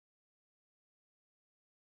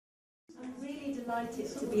delighted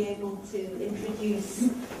to be able to introduce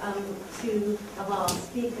two of our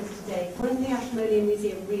speakers today. When the Ashmolean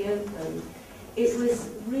Museum reopened, it was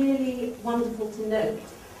really wonderful to note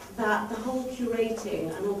that the whole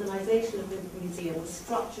curating and organisation of the museum was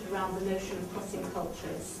structured around the notion of crossing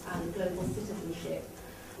cultures and global citizenship.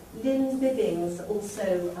 Lynn Bibbings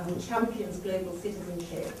also champions global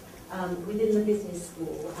citizenship within the business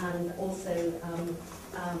school and also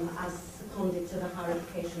as seconded to the Higher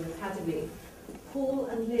Education Academy. Paul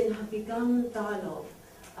and Lynn have begun dialogue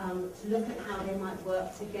to look at how they might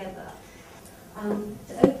work together.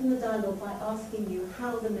 To open the dialogue by asking you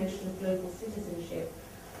how the notion of global citizenship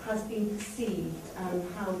has been perceived and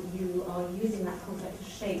how you are using that concept to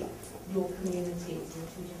shape your communities, your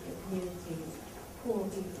two different communities. Paul,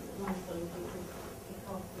 do you mind if you kick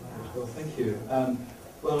off with that? Well, thank you.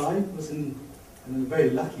 Well, I was in a very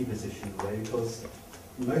lucky position today because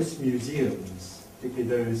most museums,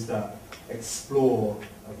 particularly those that explore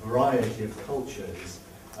a variety of cultures,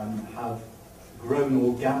 have grown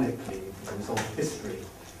organically as a result of history,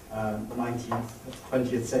 19th,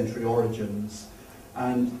 20th century origins,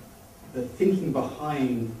 and the thinking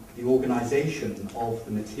behind the organisation of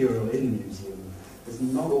the material in the museum has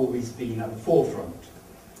not always been at the forefront.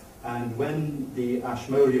 And when the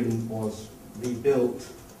Ashmolean was rebuilt,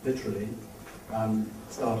 literally,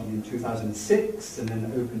 starting in 2006 and then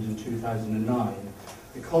opened in 2009,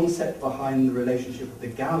 the concept behind the relationship of the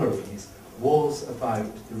galleries was about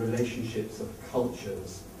the relationships of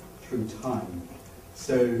cultures through time.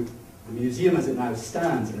 So the museum as it now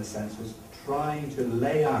stands, in a sense, was trying to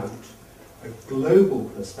lay out a global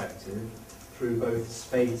perspective through both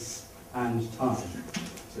space and time,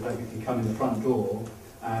 so that you can come in the front door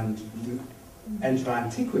and enter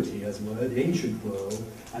antiquity, as it were, the ancient world,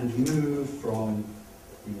 and move from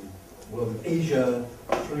the world of Asia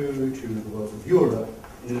through to the world of Europe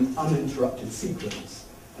in an uninterrupted sequence,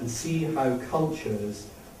 and see how cultures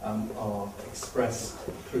are expressed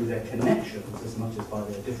through their connections as much as by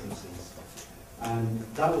their differences. And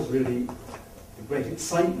that was really a great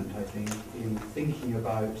excitement, I think, in thinking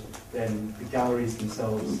about then the galleries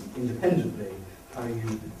themselves independently, how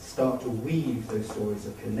you start to weave those stories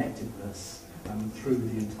of connectedness through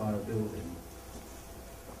the entire building.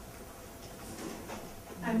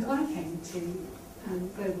 And I came to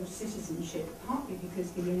global citizenship partly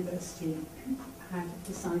because the university had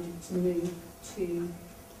decided to move to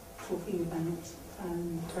talking about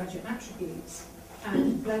graduate attributes,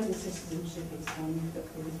 and global citizenship is one that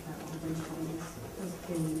we identify as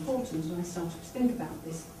being important, and I started to think about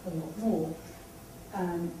this a lot more,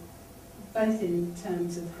 both in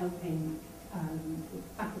terms of helping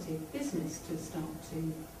the Faculty of Business to start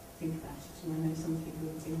to think about it, and I know some people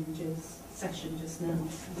who were in Jill's session just now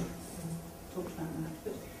talked about that,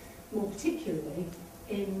 but more particularly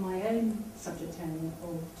in my own subject area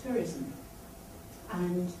of tourism.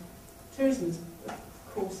 And tourism,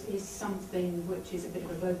 of course, is something which is a bit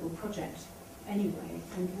of a global project anyway,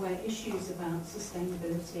 and where issues about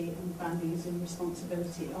sustainability and values and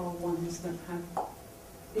responsibility are ones that have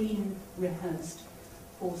been rehearsed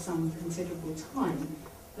for some considerable time,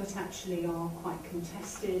 but actually are quite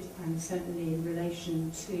contested, and certainly in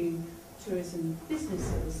relation to tourism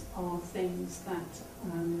businesses are things that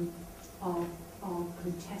are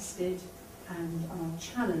contested and are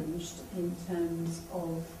challenged in terms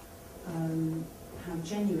of how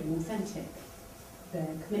genuine, authentic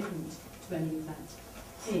their commitment to any of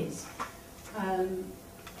that is.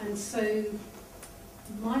 And so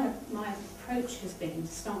my approach has been to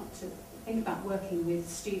start to think about working with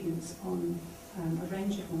students on a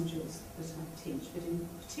range of modules that I teach, but in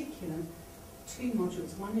particular two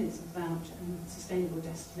modules. One is about sustainable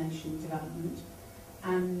destination development,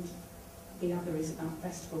 and the other is about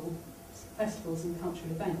festivals and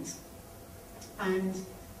cultural events. And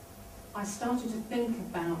I started to think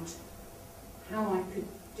about how I could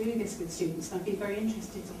do this with students, and I'd be very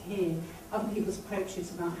interested to hear other people's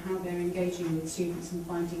approaches about how they're engaging with students and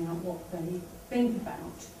finding out what they think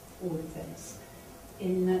about all of this,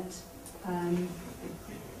 in that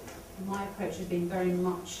my approach has been very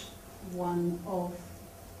much one of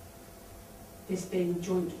this being a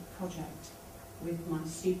joint project with my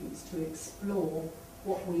students to explore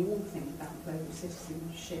what we all think about global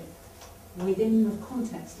citizenship within the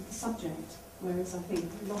context of the subject, whereas I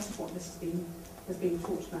think a lot of what this has been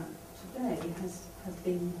talked about today has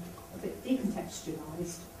been a bit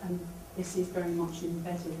decontextualised, and this is very much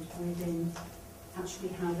embedded within actually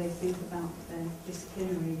how they think about their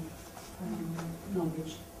disciplinary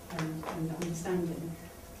knowledge and understanding.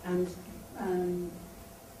 And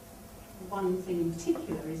one thing in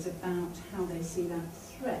particular is about how they see that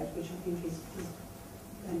thread, which I think is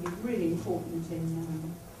going to be really important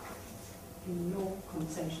in your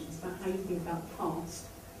conversations about how you think about the past,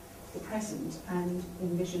 the present, and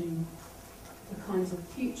envisioning the kinds of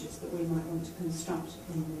futures that we might want to construct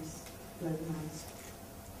in this globalised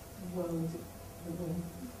world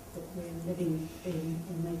that we're living in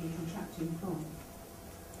and maybe contracting from.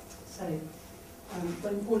 So,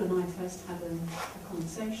 when Paul and I first had a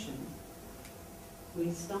conversation,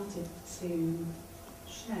 we started to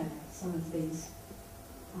share some of these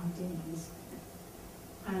ideas,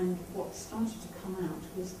 and what started to come out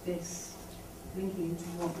was this, linking into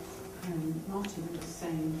what Martin was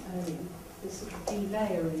saying earlier, this sort of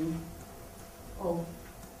delayering of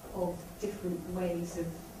different ways of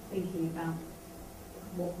thinking about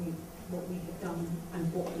what we had done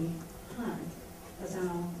and what we had as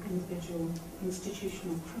our individual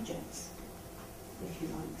institutional projects, if you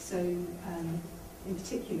like. So, in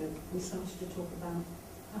particular, we started to talk about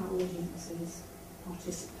our audiences,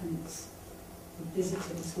 participants,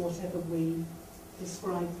 visitors, whatever we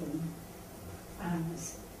describe them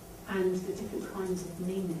as, and the different kinds of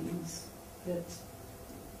meanings that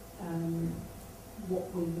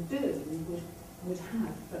what we were doing would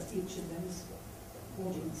have for each of those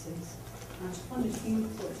audiences. I just wondered if you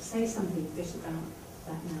would say something a bit about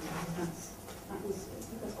that now, because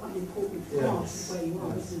that's quite an important part of where you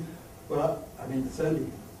are, isn't it? Well, I mean, certainly,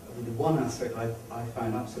 the one aspect I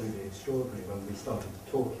found absolutely extraordinary when we started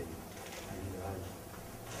talking, and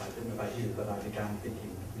I don't know about you, but I began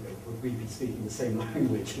thinking, would we be speaking the same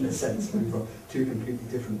language in a sense, from two completely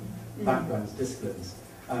different backgrounds, disciplines?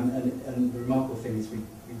 And the remarkable thing is we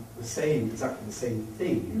were saying exactly the same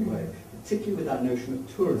thing in a way, particularly with that notion of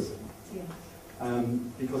tourism. Yeah.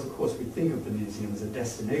 Because, of course, we think of the museum as a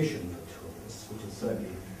destination for tourists, which is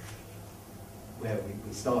certainly where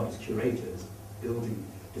we start as curators, building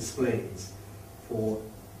displays for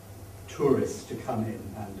tourists to come in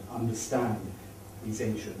and understand these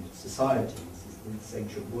ancient societies, this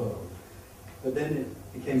ancient world. But then it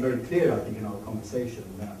became very clear, I think, in our conversation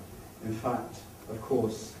that, in fact, of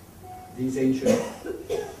course, these ancient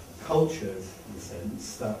cultures, in a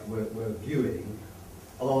sense, that we're viewing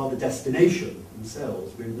are the destination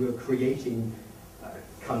themselves. We're creating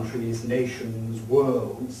countries, nations,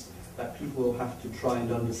 worlds that people have to try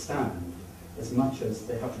and understand as much as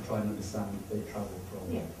they have to try and understand if they travel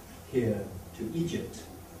from here to Egypt,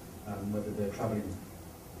 whether they're traveling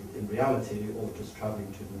in reality or just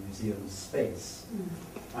traveling to the museum space.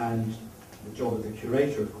 And the job of the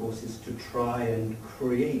curator, of course, is to try and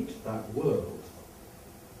create that world.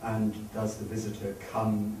 And does the visitor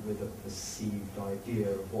come with a perceived idea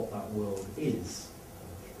of what that world is,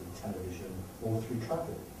 through television or through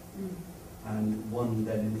travel? And one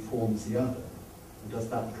then informs the other. And does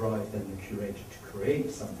that drive then the curator to create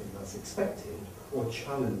something that's expected, or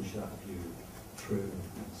challenge that view through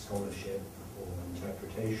scholarship or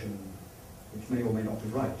interpretation, which may or may not be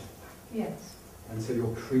right? Yes. And so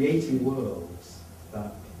you're creating worlds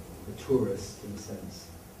that the tourist, in a sense,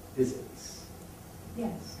 visits.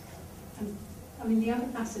 Yes. And I mean, the other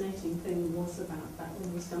fascinating thing was about that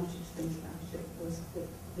when we started to think about it was that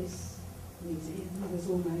this museum was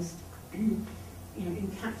almost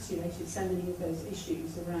encapsulated so many of those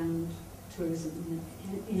issues around tourism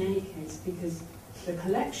in any case, because the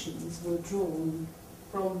collections were drawn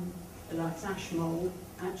from the likes Ashmole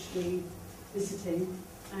actually visiting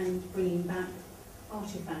and bringing back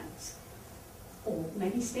artefacts, or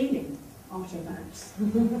maybe stealing artefacts.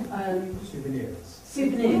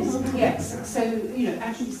 Souvenirs, yes. So,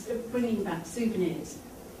 actually bringing back souvenirs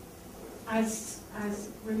as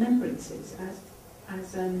remembrances, as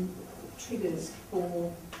triggers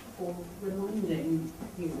for reminding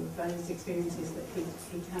you of those experiences that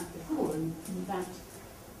he'd had before, and that,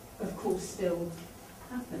 of course, still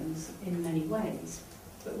happens in many ways.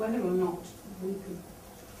 But whether or not we could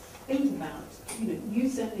think about, you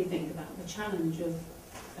certainly think about the challenge of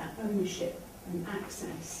that ownership and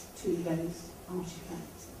access to those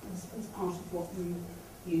artefacts as part of what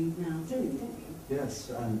you now do, don't you?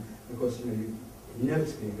 Yes, and of course,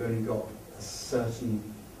 inevitably you've only got a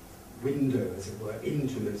certain window, as it were,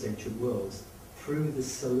 into those ancient worlds through the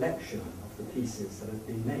selection of the pieces that have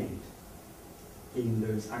been made in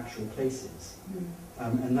those actual places.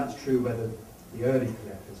 And that's true whether the early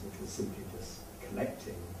collectors, which were simply just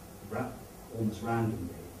collecting almost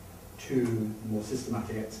randomly, to more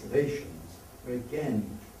systematic excavations, where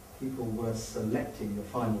again people were selecting the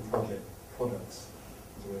final products,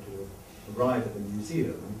 as it were, to arrive at the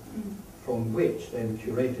museum, from which then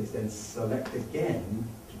curators then select again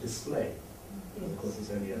to display. Of course, it's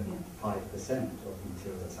only 5% of the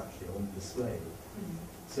material that's actually on display.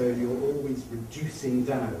 So you're always reducing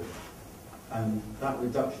down And that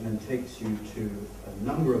reduction then takes you to a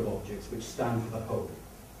number of objects which stand for the whole.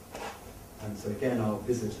 And so again, our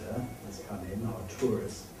visitor has come in, our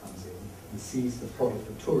tourist comes in and sees the product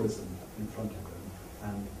of tourism in front of them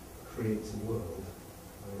and creates a world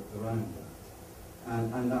around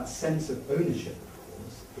that. And that sense of ownership, of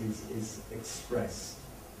course, is expressed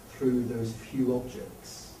through those few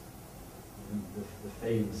objects. And the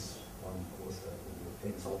famous one, of course, the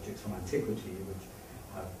famous objects from antiquity, which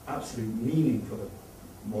have absolute meaning for the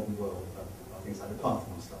modern world, are things like the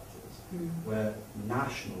Parthenon sculptures, where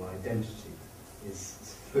national identity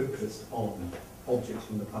is focused on objects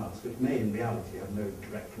from the past, which may in reality have no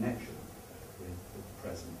direct connection with the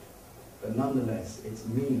present. But nonetheless, it's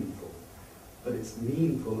meaningful. But it's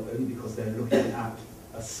meaningful only because they're looking at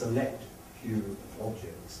a select few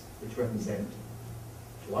objects which represent,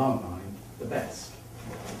 to our mind, the best.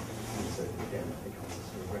 And so again, it becomes a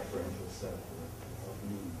sort of referential circle of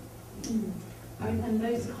meaning. And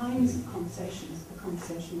those kinds of conversations, the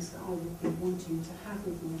conversations that I would be wanting to have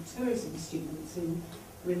with my tourism students in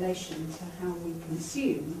relation to how we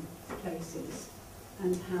consume places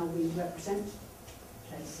and how we represent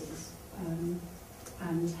places,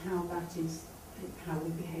 and how that is how we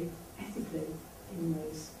behave ethically in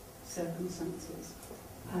those circumstances.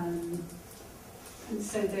 And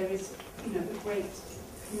so there is, you know, a great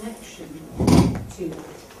connection to it.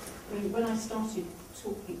 I mean, when I started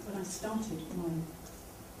my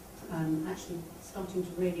actually starting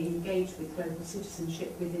to really engage with global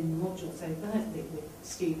citizenship within the modules overtly with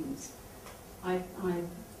students, I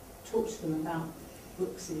talked to them about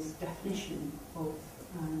Brooks's definition of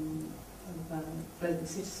global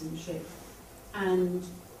citizenship and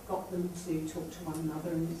got them to talk to one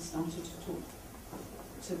another and started to talk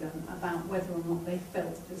to them about whether or not they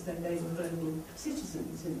felt as though they were global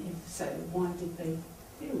citizens, and if so, why did they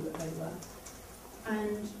feel that they were.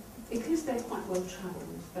 And because they're quite well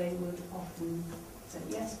travelled, they would often say,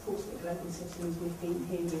 yes, of course we're global citizens, we've been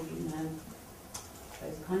here, we've been there,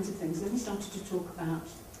 those kinds of things. Then we started to talk about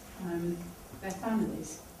their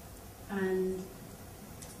families and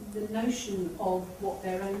the notion of what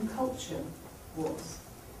their own culture was.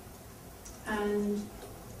 And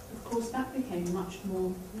of course that became much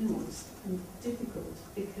more nuanced and difficult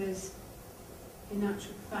because in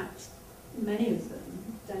actual fact many of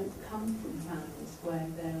them don't come from families where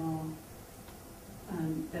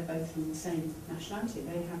they're both from the same nationality.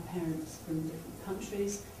 They have parents from different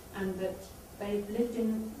countries and that they've lived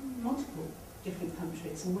in multiple different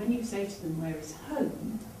countries. And when you say to them, where is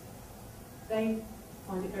home, they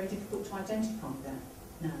find it very difficult to identify that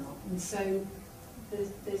now. And so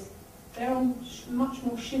they're on much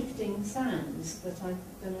more shifting sands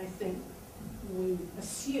than I think we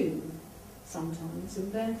assume sometimes,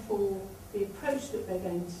 and therefore the approach that they're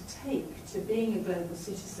going to take to being a global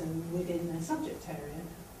citizen within their subject area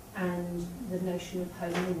and the notion of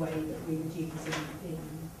home, the way that we would use in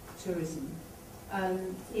tourism,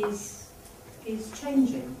 is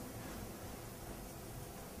changing.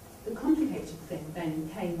 The complicated thing then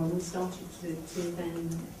came when we started to then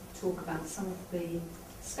talk about some of the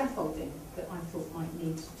scaffolding that I thought might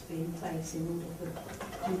need to be in place in order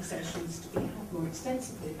for conversations to be had more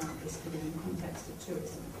extensively about this within the context of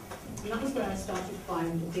tourism. And that was where I started to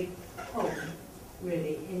find a big hole,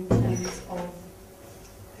 really, in terms of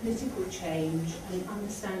political change and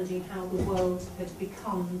understanding how the world had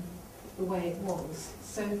become the way it was.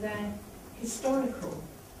 So their historical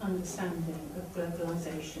understanding of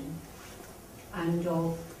globalisation and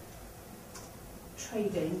of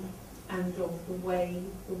trading and of the way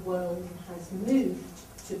the world has moved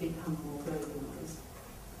to become more globalised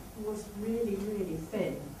was really, really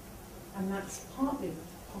thin. And that's partly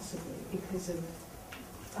possibly because of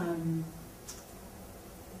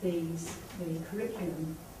the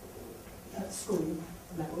curriculum at school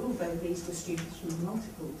level, although these were students from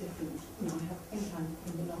multiple different, you know,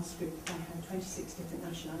 in the last group I had 26 different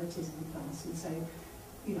nationalities in the class, and so,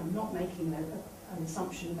 you know, I'm not making an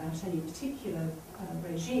assumption about any particular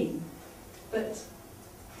regime, but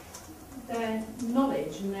their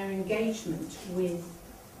knowledge and their engagement with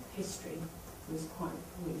history was quite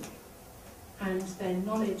weak, and their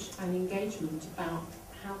knowledge and engagement about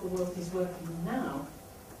how the world is working now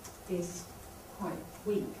is quite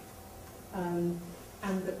weak.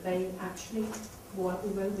 And that they actually,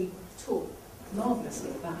 although we talk marvellously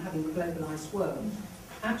about having a globalised world,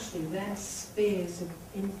 actually their spheres of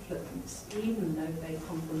influence, even though they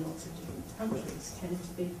come from lots of different countries, tend to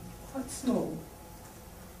be quite small.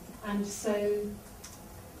 And so it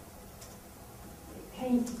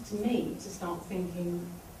came to me to start thinking,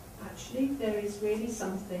 actually there is really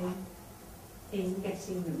something in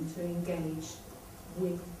getting them to engage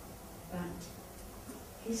with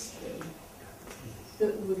that history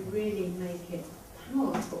that would really make it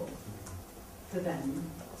powerful for them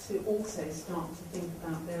to also start to think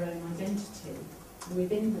about their own identity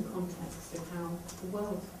within the context of how the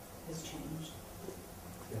world has changed.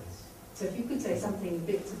 Yes. So if you could say something a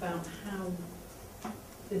bit about how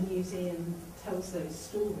the museum tells those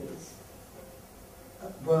stories.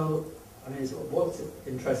 Well, I mean, what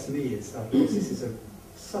interests me is that, of course, this is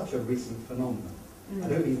such a recent phenomenon. I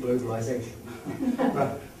don't mean globalization,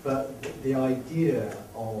 but the idea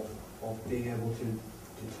of being able to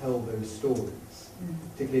tell those stories,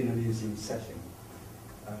 particularly in a museum setting.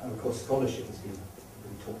 And of course, scholarship has been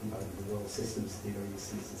talking about it in the world systems theory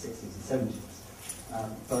since the 60s and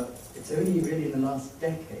 70s. But it's only really in the last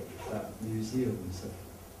decade that museums have,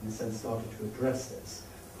 in a sense, started to address this.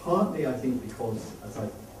 Partly, I think, because, as I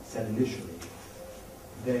said initially,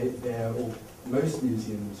 most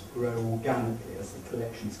museums grow organically as the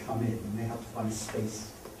collections come in, and they have to find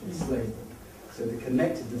space to display them. So the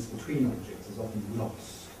connectedness between objects is often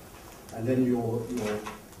lost. And then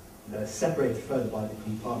they're separated further by the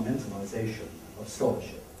compartmentalization of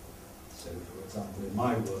scholarship. So, for example, in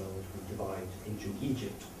my world, we divide ancient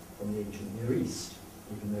Egypt from the ancient Near East,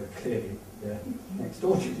 even though clearly they're next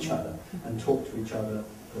door to each other and talk to each other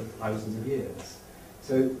for thousands of years.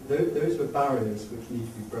 So those were barriers which need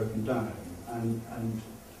to be broken down. And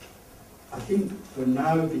I think we're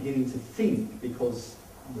now beginning to think, because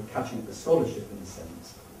we're catching up with scholarship in a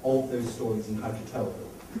sense, of those stories and how to tell them.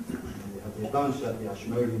 We have the advantage at the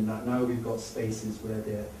Ashmolean that now we've got spaces where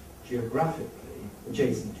they're geographically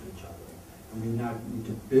adjacent to each other. And we now need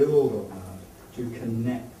to build on that to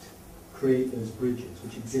connect, create those bridges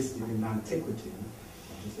which existed in antiquity,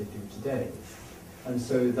 much as they do today. And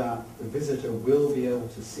so that the visitor will be able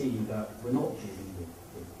to see that we're not dealing with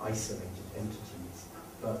isolated entities,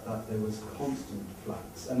 but that there was constant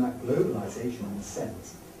flux. And that globalization, in a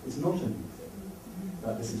sense, is not a new thing.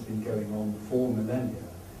 That this has been going on for millennia.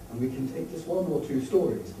 And we can take just one or two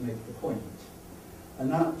stories to make the point.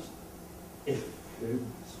 And that, if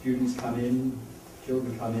students come in,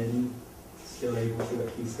 children come in, still able to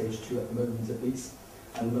at key stage 2 at the moment at least,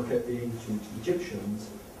 and look at the ancient Egyptians,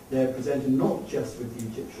 they're presented not just with the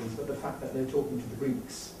Egyptians, but the fact that they're talking to the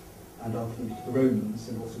Greeks, and ultimately to the Romans,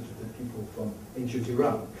 and also to the people from ancient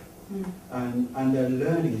Iraq. And they're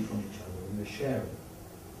learning from each other, and they're sharing,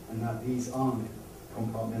 and that these aren't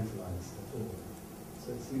compartmentalized at all.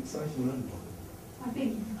 So it's an exciting learning. I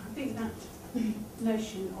think that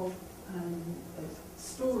notion of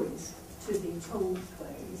stories to be told,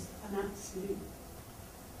 though, is an absolute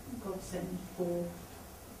godsend for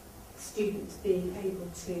students being able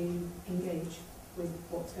to engage with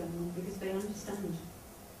what's going on, because they understand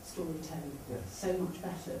storytelling so much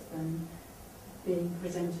better than being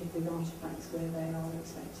presented with artefacts where they are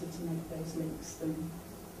expected to make those links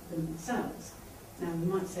themselves. Now, we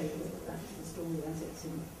might say that that's the story as it's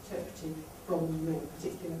interpreted from your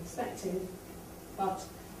particular perspective, but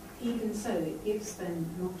even so, it gives them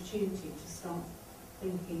an opportunity to start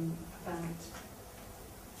thinking about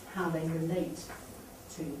how they relate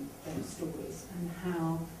to those stories and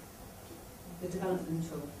how the development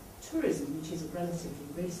of tourism, which is a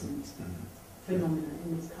relatively recent phenomenon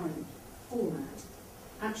in its current format,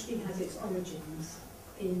 actually has its origins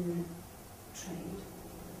in trade,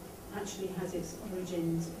 actually has its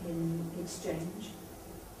origins in exchange,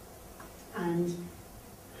 and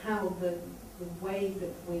how the way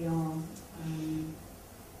that we are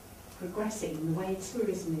progressing, the way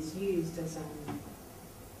tourism is used as a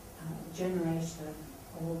generator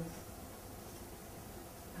of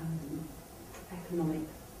economic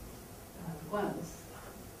wealth,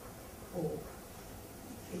 or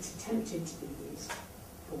it's attempted to be used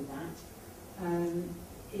for that,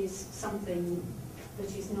 is something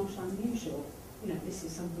that is not unusual. You know, this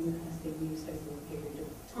is something that has been used over a period of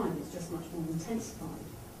time. It's just much more intensified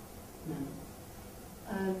now.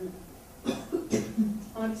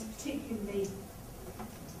 I was particularly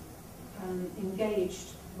engaged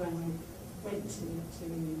when I went to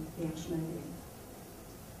the Ashmolean,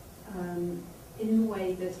 in the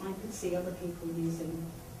way that I could see other people using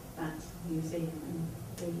that museum, and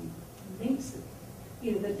the links that,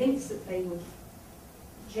 the links that they would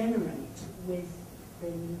generate with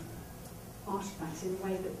the artifacts in a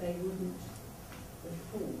way that they wouldn't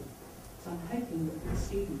before. So I'm hoping that the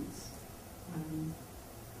students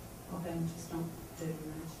are going to start doing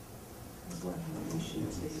that as well in relation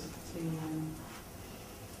to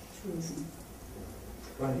tourism.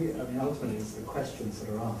 Well, here, I mean, ultimately it's the questions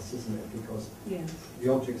that are asked, isn't it? Because the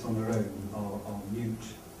objects on their own are mute,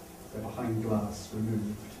 they're behind glass,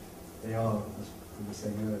 removed. They are, as we were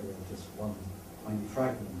saying earlier, just one tiny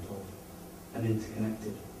fragment of an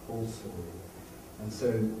interconnected whole story. And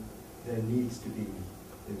so there needs to be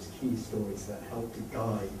those key stories that help to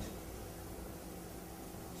guide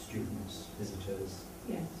students, visitors,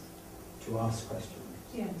 Yes. to ask questions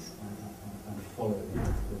Yes. and follow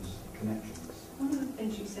those connections. One of the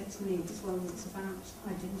things you said to me as well was about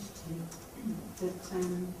identity, that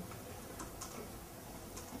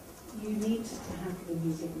you need to have the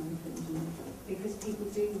museum open because people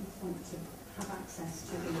do want to have access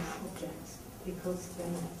to these objects because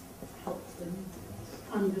they help them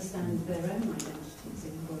understand their own identities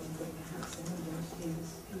in a way that perhaps their identity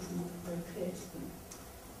is not very clear to them.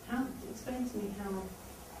 Explain to me how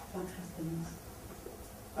that happens.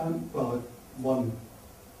 Well, one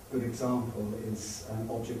good example is an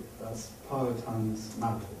object that's Powhatan's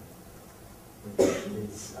mantle, which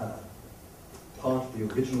is part of the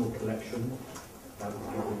original collection that was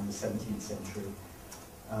built in the 17th century.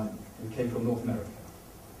 It came from North America.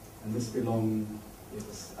 And this it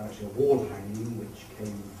was actually a wall hanging which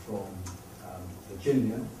came from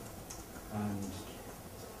Virginia and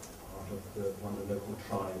part of one of the local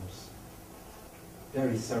tribes.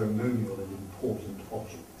 Very ceremonial and important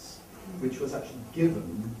objects, which was actually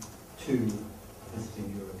given to a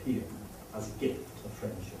visiting European as a gift of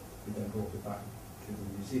friendship, who then brought it back to the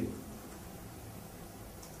museum.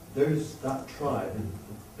 That tribe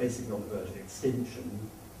was basically on the verge of extinction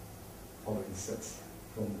following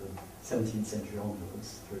from the 17th century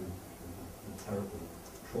onwards through the terrible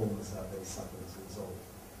traumas that they suffered as a result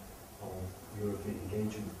of European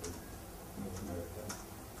engagement with North America.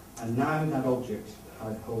 And now that object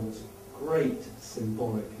holds great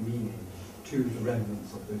symbolic meaning to the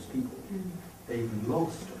remnants of those people. They've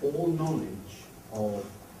lost all knowledge of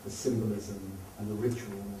the symbolism and the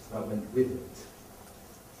rituals that went with it.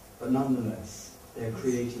 But nonetheless, they're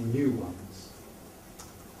creating new ones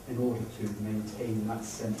in order to maintain that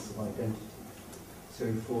sense of identity.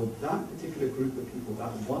 So for that particular group of people,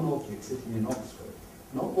 that one object sitting in Oxford,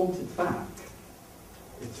 not wanted back,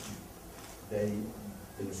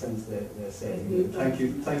 in a sense they're saying, thank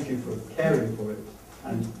you for caring for it,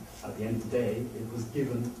 and at the end of the day, it was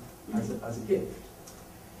given as a gift.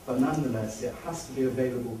 But nonetheless, it has to be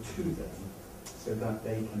available to them so that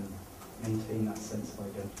they can maintain that sense of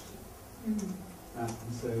identity. And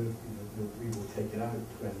so we will take it out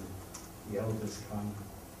when the elders come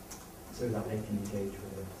so that they can engage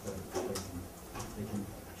with it, so they can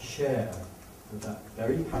share with that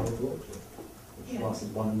very powerful object, which was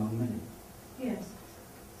one among many. Yes.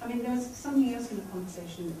 I mean, there was something else in the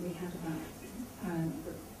conversation that we had about,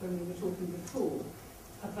 when we were talking before,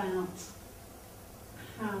 about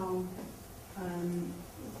how,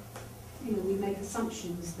 we make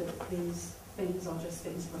assumptions that these things are just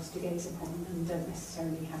things for us to gaze upon and don't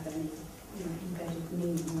necessarily have any embedded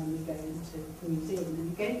meaning when we go into the museum. And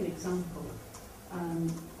you gave an example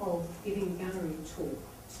of giving a gallery talk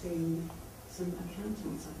to some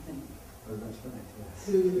accountants, I think. Oh, that's right,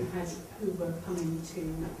 yes. Who were coming to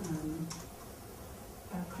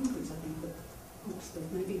a conference, I think, at Oxford.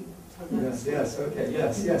 Maybe tell that. Yes, okay,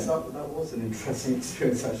 yes. That was an interesting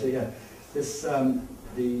experience, actually. Yeah,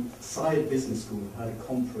 the Side Business School had a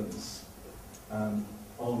conference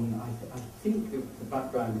on. I think the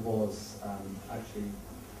background was actually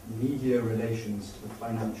media relations to the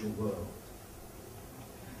financial world,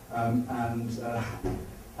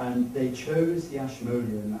 and they chose the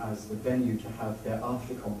Ashmolean as the venue to have their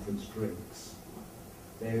after-conference drinks.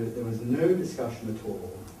 There was no discussion at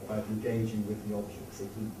all about engaging with the objects.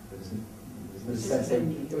 There was no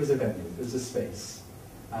setting. It was a venue. It was a space.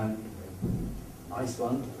 And nice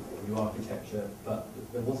one, new architecture, but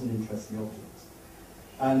there wasn't interest in the objects.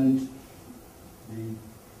 And the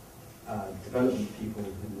development people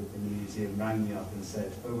in the museum rang me up and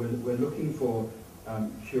said, "Oh, we're looking for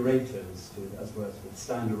curators to, as well as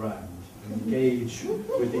stand around and engage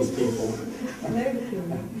with these people."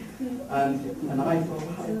 and I thought,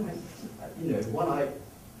 I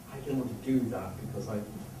don't want to do that because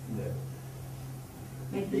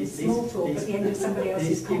maybe small talk at the end of somebody else's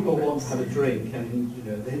these people conference. want to have a drink, and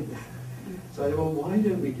so I thought, well, why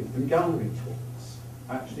don't we give them gallery talks?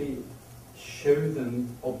 Actually, show them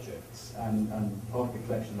objects, and part of the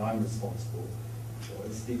collection that I'm responsible for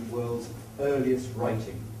is the world's earliest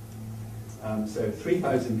writing. So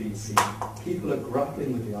 3000 BC, people are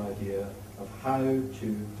grappling with the idea of how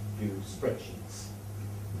to do spreadsheets.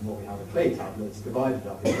 And what we have are clay tablets divided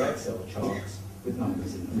up into Excel charts with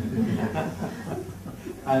numbers in them.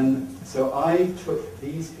 And so I took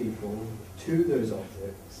these people to those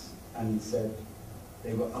objects and said,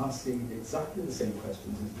 they were asking exactly the same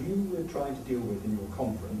questions as you were trying to deal with in your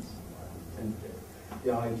conference,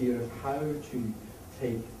 the idea of how to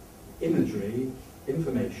take imagery,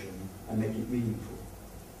 information, and make it meaningful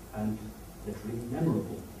and literally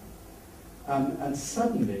memorable. And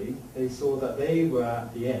suddenly they saw that they were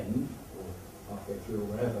at the end, or halfway through or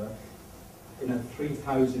wherever, in a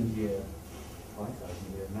 3,000 year,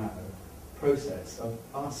 5,000 year now, process of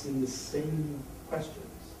asking the same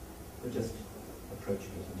questions, but just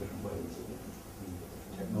approaching it in different ways, with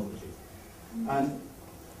different technology.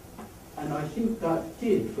 And I think that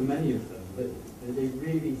did, for many of them, that they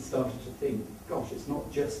really started to think, gosh, it's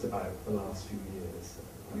not just about the last few years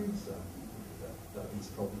that these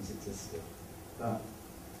problems existed, that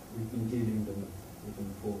we've been dealing with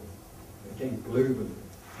them for, again, globally,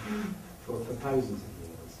 for thousands of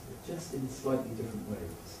years, just in slightly different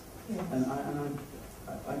ways. Yes. And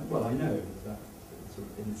I know that sort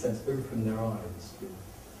of, in a sense, opened their eyes to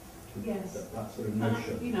Yes. that sort of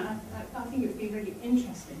notion. You know, I think it would be really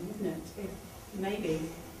interesting, isn't it, if maybe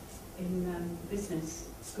in business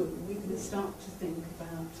school we could start to think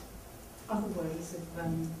about other ways of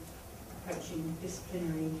approaching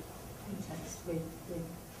disciplinary context with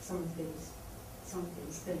some of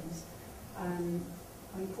these things.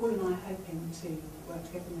 I mean, Paul and I are hoping to work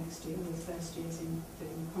together next year with first years in the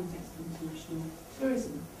context of international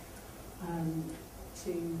tourism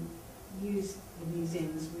to use the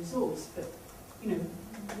museum as a resource. But, you know,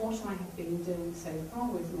 what I have been doing so far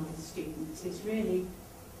with my students is really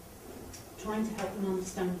trying to help them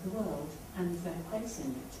understand the world and their place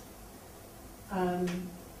in it.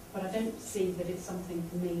 But I don't see that it's something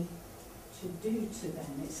for me to do to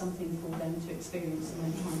them. It's something for them to experience and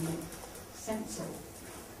then try and make sense of.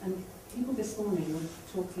 And people this morning were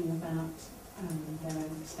talking about their own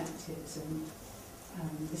perspectives and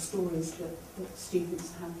the stories that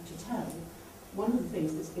students have to tell. One of the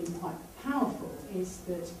things that's been quite powerful is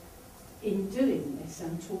that in doing this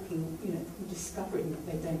and talking, you know, discovering that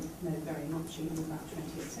they don't know very much even about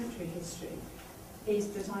 20th century history, is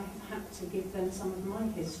that I have had to give them some of my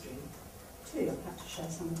history too. I've had to share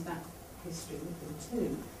some of that history with them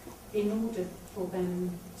too, in order for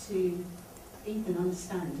them to even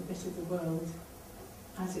understand a bit of the world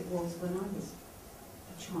as it was when I was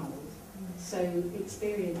a child. So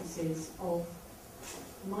experiences of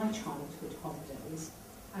my childhood holidays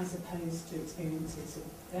as opposed to experiences of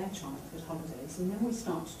their childhood holidays. And then we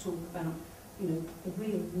start to talk about, you know, the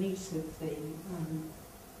real meat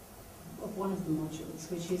of one of the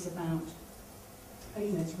modules, which is about,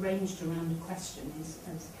 you know, it's ranged around a question, is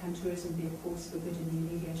can tourism be a force for good in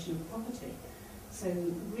the alleviation of poverty? So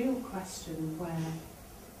real question where,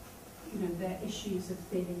 you know, there are issues of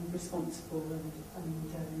feeling responsible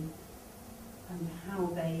and how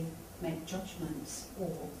they make judgments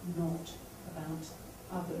or not about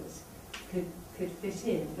others could fit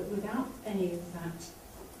in, but without any of that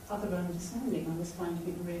other understanding, I was finding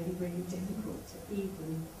it really, really difficult to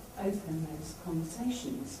even open those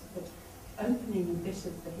conversations. But opening a bit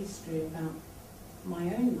of the history about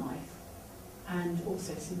my own life and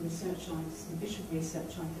also some research, some visual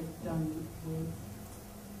research I had done with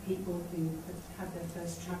people who had had their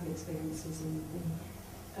first travel experiences in the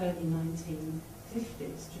early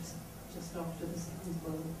 1950s, just after the Second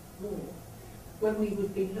World War, when we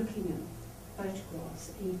would be looking at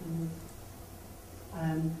photographs, even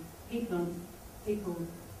of people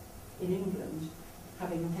in England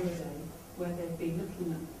having a holiday, where they'd be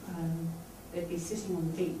looking at, they'd be sitting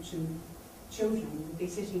on the beach and children would be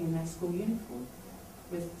sitting in their school uniform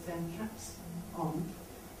with their caps on,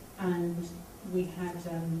 and we had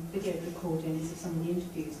video recordings of some of the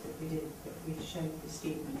interviews that we did, that we showed the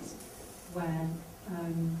students, where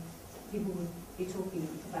people would be talking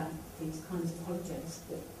about these kinds of holidays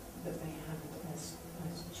that they had as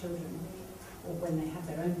children, or when they had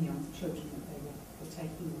their own young children that they were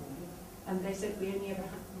taking away. And they said we only ever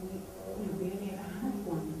had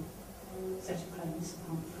one set of clothes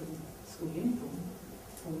apart from school uniform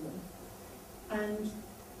for them. And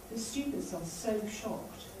the students are so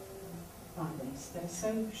shocked by this. They're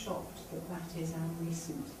so shocked that that is our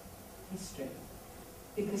recent history,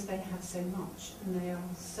 because they have so much and they are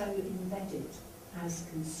so embedded as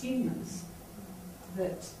consumers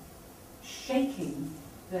that shaking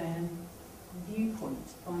their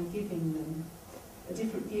viewpoint by giving them a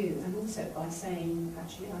different view, and also by saying,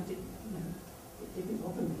 actually, I didn't, you know, it didn't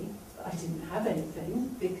bother me, but I didn't have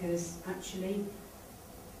anything, because actually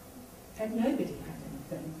nobody had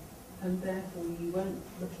anything, and therefore you weren't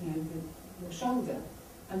looking over your shoulder.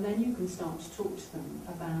 And then you can start to talk to them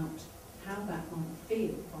about how that might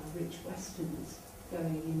feel by rich Westerners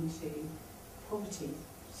going into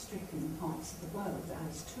poverty-stricken parts of the world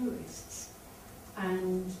as tourists,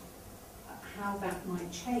 and how that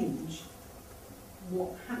might change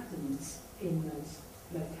what happens in those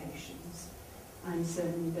locations. locations, and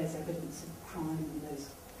certainly there's evidence of crime and those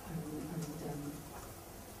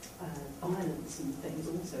violence and things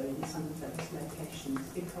also in some of those locations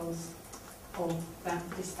because of that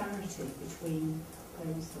disparity between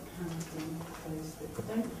those that have and those that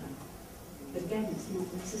don't have. But again, it's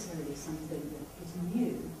not necessarily something that is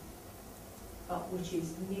new, but which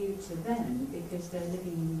is new to them because they're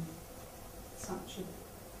living in such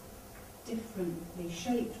a differently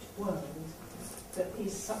shaped world that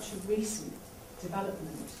is such a recent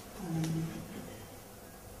development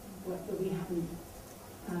that we haven't.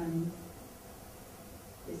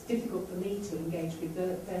 It's difficult for me to engage with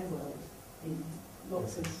their world in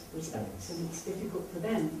lots of respects, and it's difficult for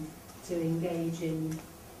them to engage in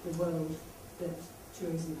the world that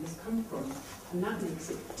tourism has come from, and that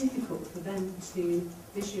makes it difficult for them to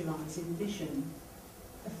visualise, envision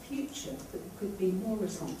a future that could be more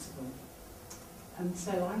responsible. And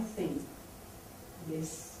so I think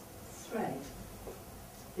this thread,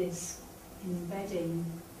 this embedding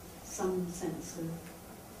some sense of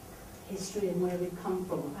history and where we've come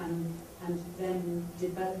from, and then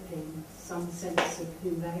developing some sense of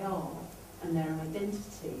who they are and their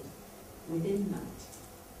identity within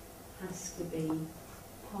that has to be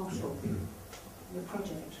part of the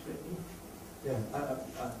project, really. Yeah,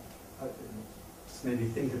 I just made me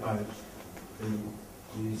think about the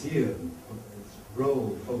museum. Its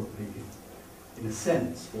role probably, in a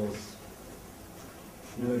sense, was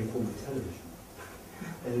an early form of television.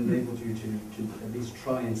 It enabled you to at least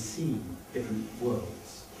try and see different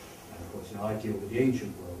worlds. And of course, I deal with the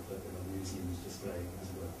ancient world that the museum is displaying as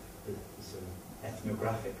well, the sort of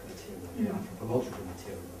ethnographic material, the anthropological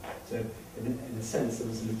material. So, in a sense, there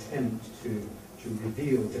was an attempt to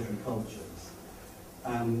reveal different cultures.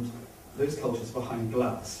 And those cultures behind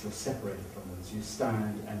glass, you're separated from them. So you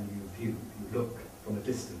stand and you view, you look from a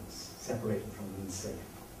distance, separated from them and safe.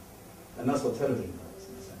 And that's what television does,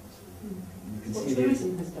 in a sense. You can what see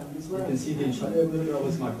tourism has done as well. You can see the entire, that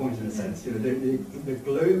was my point in a sense. You know, the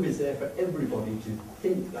globe is there for everybody to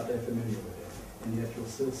think that they're familiar with it, and yet you're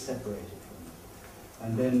still separated from it.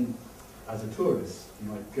 And then, as a tourist,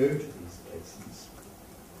 you might go to these places.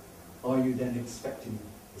 Are you then expecting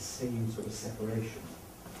the same sort of separation?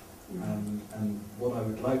 And what I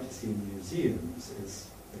would like to see in museums is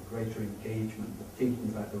a greater engagement with thinking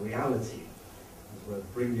about the reality, as well,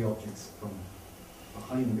 bring the objects from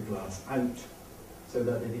behind the glass out, so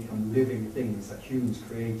that they become living things that humans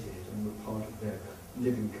created and were part of their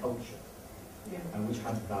living culture, and which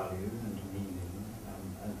had value and meaning,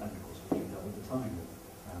 and of course we do that all the time with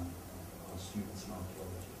our students in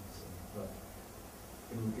archaeology. But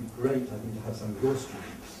it would be great, I think, to have some of your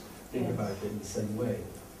students think about it in the same way.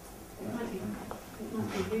 It might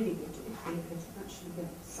be really good if we could actually get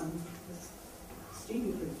some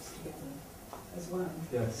student groups together as well,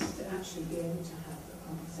 to actually be able to have a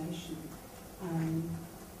conversation.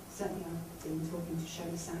 Certainly I've been talking to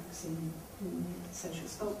Shelley Sachs in social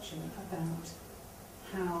sculpture about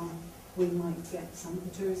how we might get some of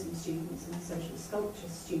the tourism students and the social sculpture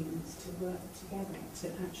students to work together to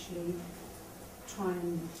actually try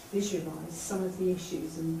and visualise some of the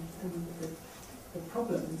issues and the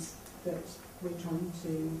problems that we're trying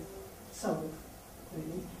to solve,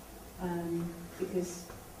 really. Because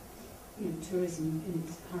tourism in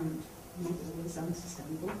its current model is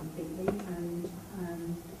unsustainable completely, and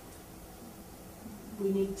we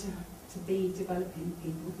need to be developing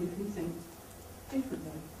people who can think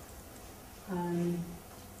differently.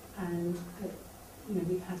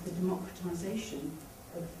 We've had the democratisation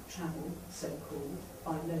of travel, so-called,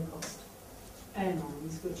 by low-cost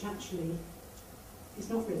airlines, which actually is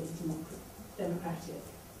not really democratic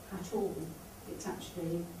at all. It's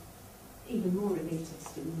actually even more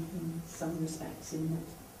elitist in some respects, in that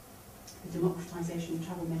the democratisation of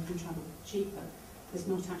travel, making travel cheaper, has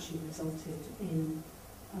not actually resulted in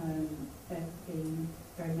there being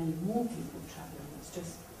very many more people travelling. It's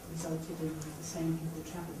just resulted in the same people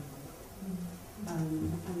travelling.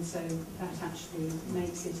 And so that actually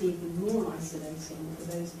makes it even more isolating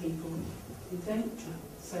for those people who don't travel.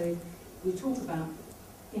 So we talk about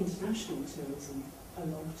international tourism a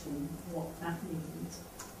lot and what that means.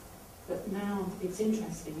 But now it's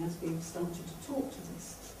interesting, as we've started to talk to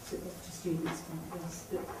students about this,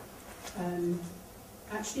 that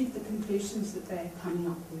actually the conclusions that they're coming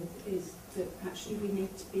up with is that actually we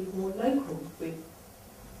need to be more local with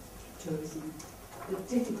tourism. The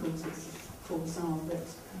difficulties, of course, are that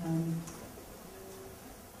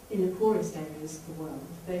in the poorest areas of the world,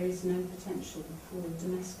 there is no potential for a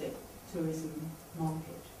domestic tourism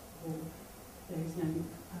market, or there is no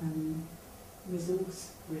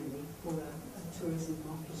resource really for a tourism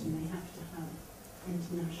market, and they have to have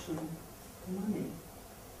international money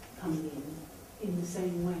coming in the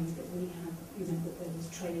same way that we have, that there was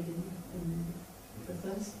trade in the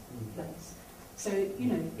first place. So,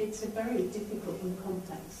 it's a very difficult and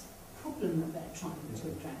complex problem that they're trying to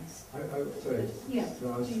address. Sorry. Yeah. So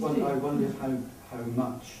I wondered how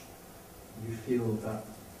much you feel that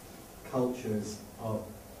cultures are,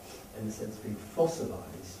 in a sense, being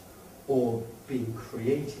fossilised or being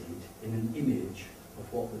created in an image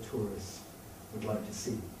of what the tourists would like to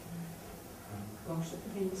see. Gosh, I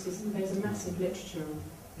think there's a massive literature on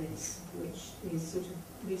this, which is sort of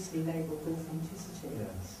loosely labelled authenticity.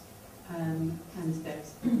 Yes. And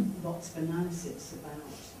there's lots of analysis about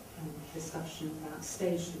discussion about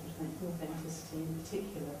staged authenticity in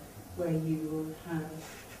particular, where you will have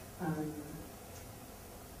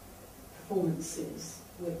performances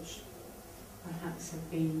which perhaps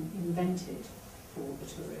have been invented for the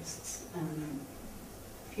tourists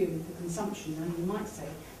purely for consumption. And you might say,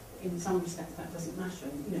 in some respects, that doesn't matter.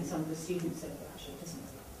 And some of the students say, well, actually, it doesn't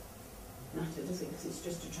matter, does it? Because it's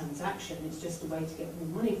just a transaction. It's just a way to get more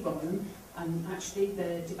money from them. And actually,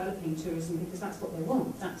 they're developing tourism because that's what they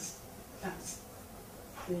want. That's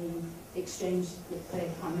the exchange that they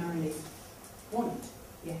primarily want,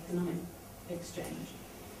 the economic exchange.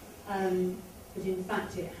 But in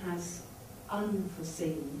fact, it has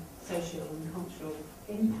unforeseen social and cultural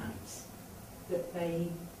impacts that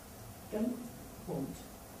they don't want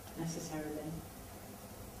necessarily.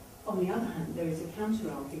 On the other hand, there is a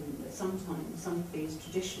counter-argument that sometimes some of these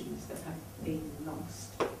traditions that have been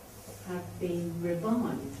lost have been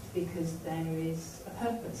revived because there is a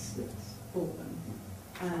purpose for them.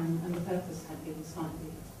 And the purpose had been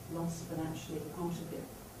slightly lost, but actually part of it,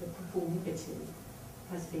 the performative,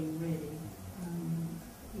 has been really,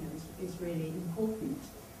 is really important.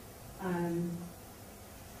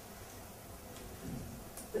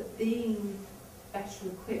 But being better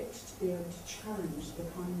equipped to be able to challenge the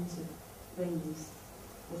kinds of things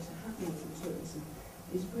that are happening in tourism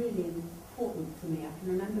is really important for me. I can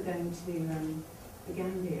remember going to the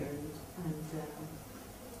Gambia and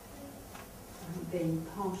being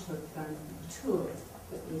part of a tour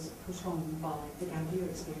that was put on by the Gambia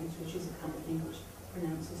Experience, which is a company which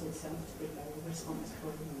pronounces itself to be very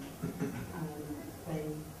responsible. They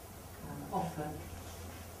offer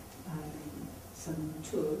some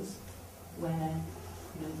tours where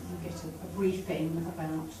you get a briefing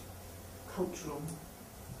about cultural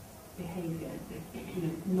behaviour,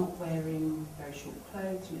 not wearing very short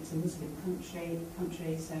clothes. It's a Muslim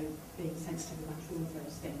country, so being sensitive about all of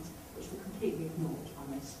those things, which were completely ignored by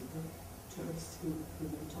most of the tourists who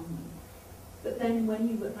went on them. But then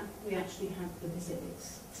when we actually had the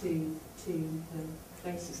visits to the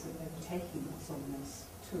places that they were taking us on this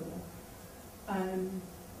tour,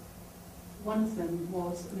 one of them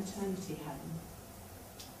was a maternity home.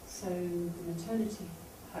 So the maternity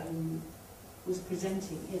home was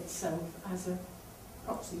presenting itself as a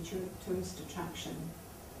proxy tourist attraction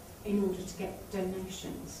in order to get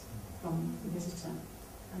donations from the visitor.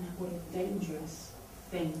 And what a dangerous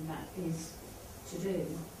thing that is to do.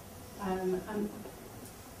 And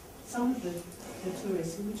some of the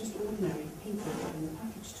tourists, who were just ordinary people in the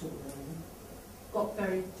package tour, got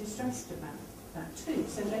very distressed about that too.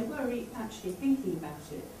 So they were actually thinking about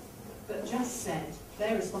it, but just said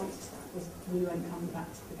their response to that was, we won't come back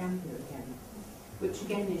to the Gambia again, which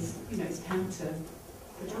again is, is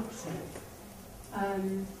counterproductive.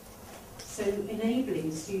 So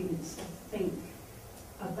enabling students to think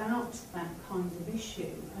about that kind of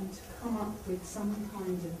issue and to come up with some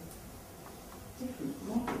kind of different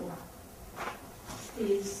model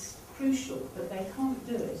is crucial, but they can't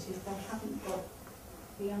do it if they haven't got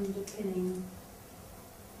the underpinning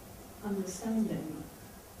understanding.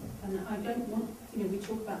 And I don't want, we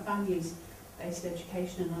talk about values-based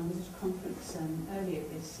education, and I was at a conference earlier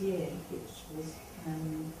this year, which was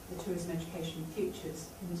the Tourism Education Futures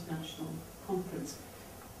International Conference,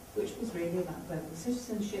 which was really about global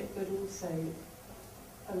citizenship, but also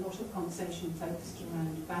a lot of conversation focused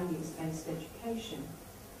around values-based education.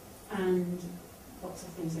 And lots of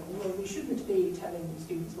things like, well, we shouldn't be telling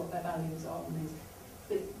students what their values are, and things,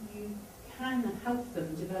 but you can help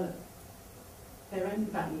them develop their own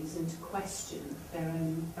values and to question their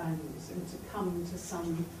own values and to come to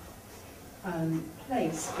some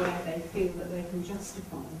place where they feel that they can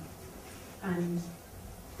justify and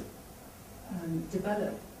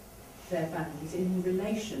develop their values in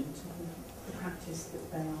relation to the practice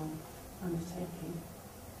that they are undertaking.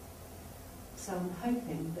 So I'm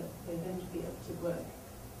hoping that they're going to be able to work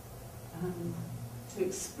to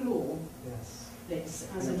explore this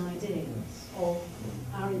as an idea of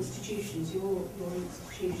our institutions, your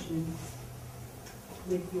institution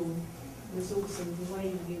with your resourcing, the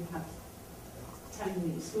way you have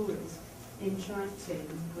telling these stories, interacting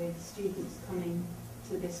with students coming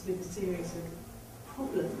to this with a series of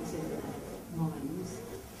problems in their minds,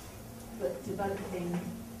 but developing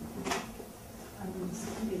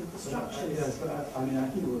the structures. Yes, but I mean, I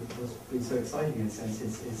think what's been so exciting in a sense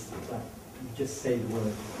is that you just say the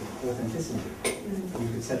word authenticity. You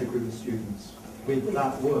could set a group of students with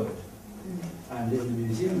that word. And in the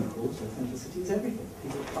museum, of course, authenticity is everything.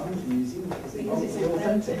 People come into the museum because they want to be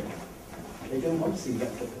authentic. They don't want to see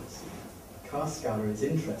replicas. Cast gallery is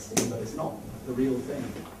interesting, but it's not the real thing.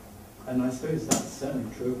 And I suppose that's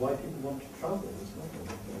certainly true of why people want to travel as well.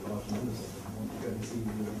 There are large numbers of them want to go and see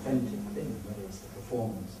the authentic thing, whether it's the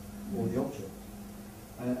performance or the object.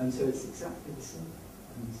 And so it's exactly the same.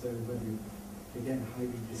 And so whether you, again, how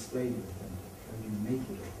you display the authentic, how do you make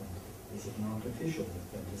it authentic? Is it an artificial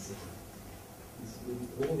authenticity?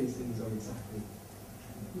 All these things are exactly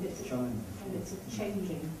shining. And it's a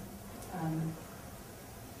changing.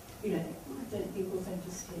 You know, I don't think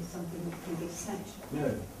authenticity is something that can be set.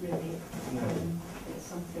 No. Really. No. It's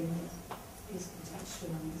something that is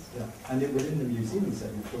contextualised. Yeah. And within the museum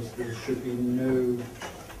setting, of course, there should be no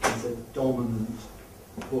dominant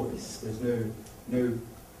voice. There's no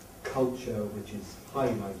culture which is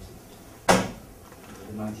highlighted.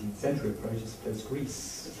 The 19th century approach, I suppose,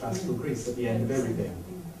 Greece, classical Greece, at the end of everything.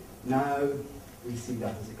 Now we see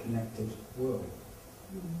that as a connected world.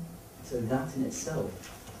 So that in itself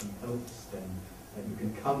helps then that you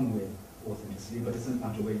can come with authenticity, but it doesn't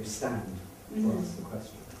matter where you stand to ask the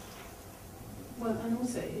question. Well, and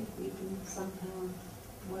also if we can somehow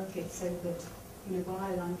work it so that, you know,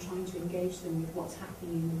 while I'm trying to engage them with what's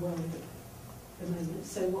happening in the world at the moment,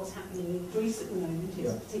 so what's happening in Greece at the moment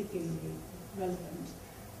is particularly relevant,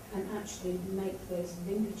 and actually make those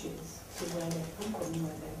linkages to where they've come from,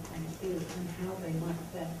 where they're trying to be, and how they might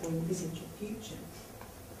therefore envisage a future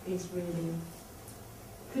is really,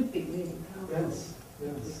 could be really powerful. Yes,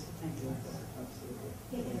 yes. Absolutely.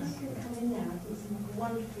 Yeah, if I could come in there, I think some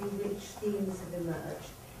wonderfully rich themes have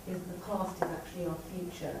emerged. The past is actually our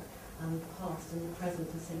future, and the past and the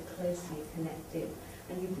present are so closely connected.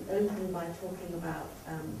 And you opened by talking about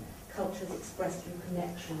cultures expressed through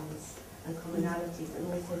connections and commonalities,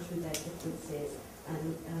 and also through their differences,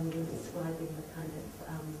 and you're describing the kind of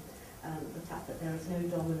the fact that there is no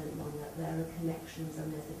dominant one, that there are connections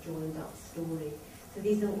and there's a joined up story. So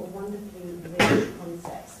these are wonderfully rich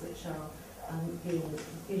concepts which are being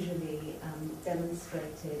visually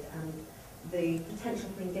demonstrated, and the potential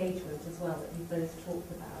for engagement as well that we both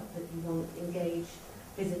talked about, that you want to engage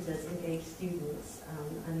visitors, engage students,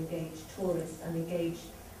 and engage tourists, and engage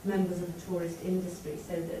members of the tourist industry,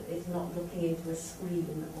 so that it's not looking into a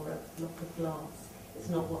screen or a block of glass, it's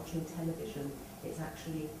not watching television, it's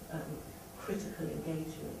actually critical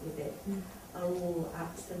engagement with it, are all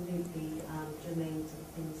absolutely germane to the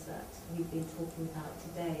things that we've been talking about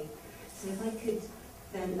today. So if I could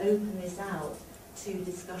then open this out to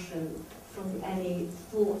discussion from any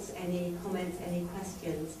thoughts, any comments, any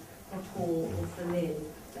questions for Paul or for Lynn,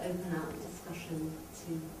 to open out discussion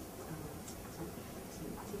to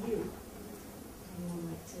you. Anyone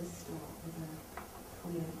like to start with a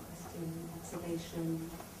comment, question, observation?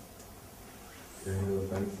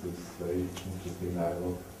 Thanks. This is very interesting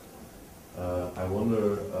dialogue. I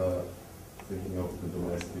wonder, thinking of the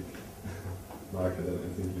domestic market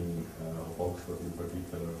and thinking of Oxford in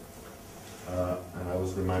particular, and I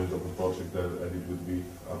was reminded of a project that I did with WIF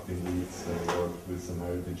up in Leeds, and worked with some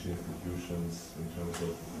heritage institutions in terms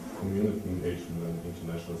of community engagement and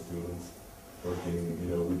international students, working,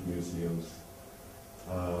 with museums.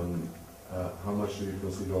 How much do you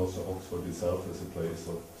consider also Oxford itself as a place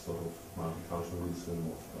of sort of multiculturalism,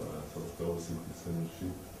 of sort of global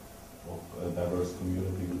citizenship, of a diverse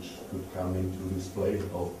community which could come into this play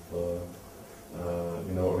of,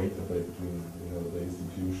 or interplay between, the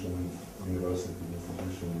institution, university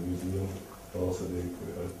institution, museum, but also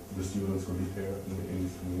the students who live here in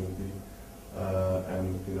this community, and,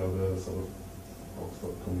 the sort of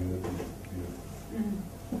Oxford community.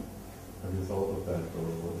 Have you thought of that, or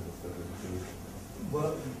what is that?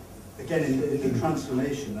 Well, again, in the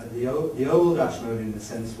transformation, the old Ashmolean, in a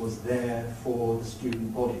sense, was there for the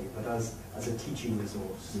student body, but as a teaching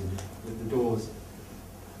resource, with the doors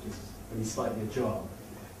just only slightly ajar.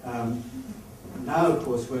 Now, of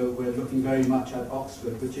course, we're looking very much at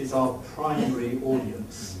Oxford, which is our primary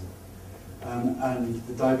audience, and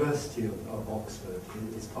the diversity of Oxford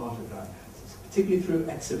is part of that, particularly through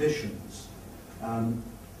exhibitions.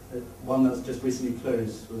 One that's just recently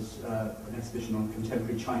closed was an exhibition on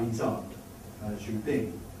contemporary Chinese art, Xu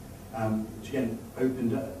Bing, which again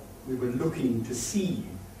opened we were looking to see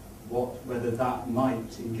whether that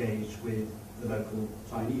might engage with the local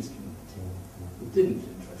Chinese community. It didn't,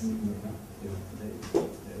 interestingly enough.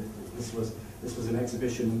 This was an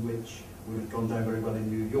exhibition which would have gone down very well in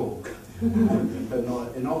New York, but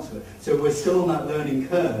not in Oxford. So we're still on that learning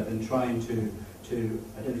curve and trying to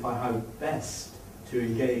identify how best to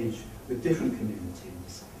engage with different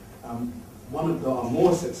communities. One of our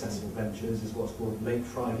more successful ventures is what's called Late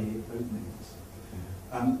Friday Openings,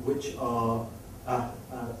 which are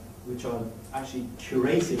actually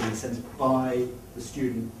curated in a sense by the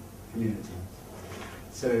student community.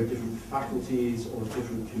 So different faculties or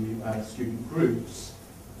different student groups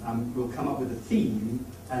will come up with a theme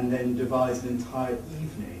and then devise an entire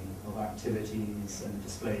evening of activities and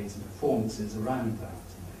displays and performances around that.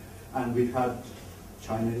 And we've had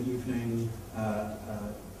China evening,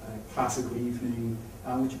 classical evening,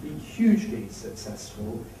 which have been hugely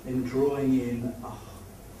successful in drawing in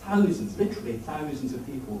thousands, literally thousands of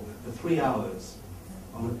people for 3 hours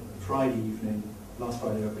on a Friday evening, last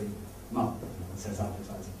Friday every month, says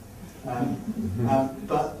advertising.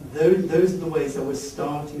 But those are the ways that we're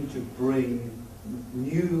starting to bring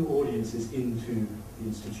new audiences into the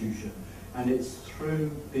institution. And it's through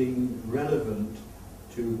being relevant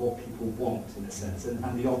to what people want, in a sense,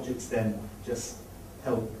 and the objects then just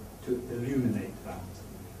help to illuminate that.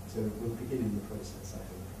 So we're beginning the process, I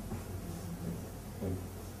hope.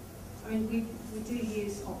 I mean, we do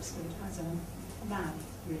use Oxford as a lab,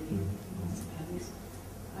 really, I suppose.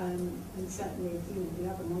 And certainly, the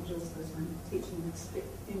other modules that I'm teaching,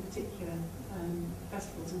 in particular,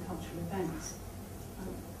 festivals and cultural events,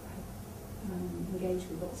 engage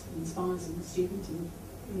with Oxford Inspires, and the students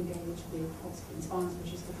engage with Oxford Inspires,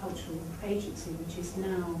 which is the cultural agency, which is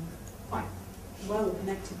now quite well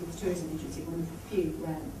connected with the tourism agency, one of the few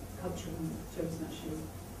where culture and tourism actually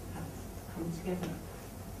have come together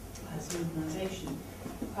as an organisation,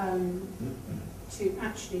 to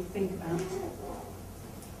actually think about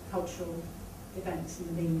cultural events and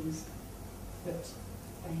the means that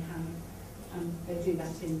they have. They do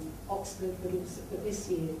that in Oxford, but also this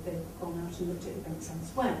year they've gone out and looked at events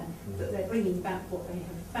elsewhere, but they're bringing back what they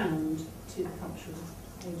have found to the cultural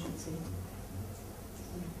agency.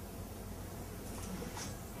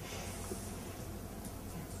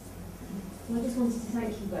 Well, I just wanted to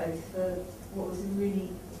thank you both for what was a really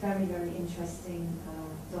very, very interesting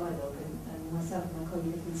dialogue, and myself and my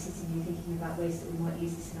colleague have been sitting here thinking about ways that we might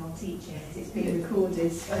use this in our teaching, because it's being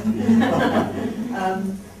recorded.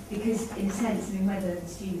 Because in a sense, I mean, whether the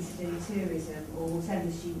students are doing tourism or whatever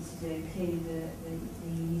the students are doing, clearly the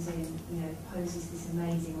museum, poses this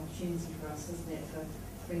amazing opportunity for us, doesn't it, for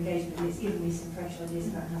engagement, and it's given me some fresh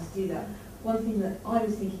ideas about how to do that. One thing that I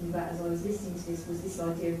was thinking about as I was listening to this was this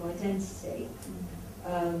idea of identity,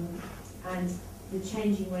 and the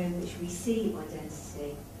changing way in which we see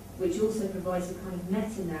identity, which also provides a kind of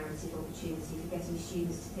meta-narrative opportunity for getting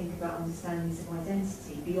students to think about understandings of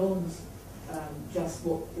identity beyond just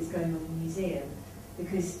what is going on in the museum.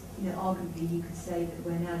 Because, arguably you could say that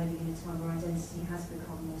we're now living in a time where identity has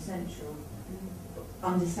become more central.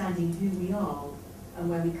 Understanding who we are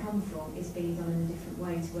and where we come from is being done in a different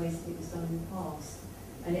way to ways that it was done in the past.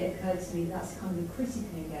 And it occurred to me that's kind of a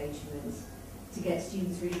critical engagement to get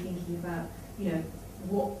students really thinking about,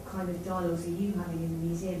 what kind of dialogues are you having in the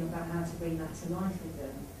museum about how to bring that to life with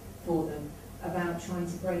them, for them, about trying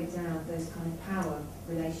to break down those kind of power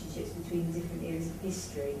relationships between the different eras of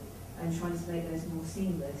history and trying to make those more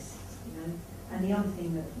seamless, And the other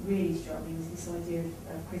thing that really struck me was this idea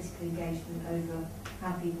of critical engagement over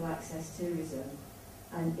how people access tourism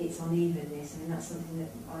and its unevenness. I mean, that's something that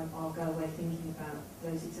I'll go away thinking about,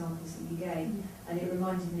 those examples that you gave. And it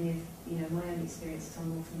reminded me of, my own experience, I'm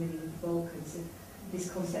more familiar with the Balkans, of this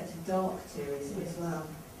concept of dark tourism as well,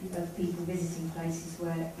 of people visiting places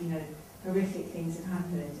where, horrific things have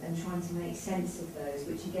happened and trying to make sense of those,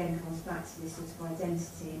 which again comes back to this sort of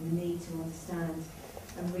identity and the need to understand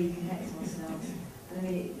and reconnect ourselves. And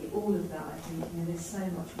I mean, all of that, I think, there's so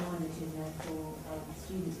much mileage in there for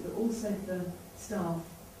students, but also for staff.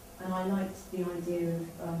 And I liked the idea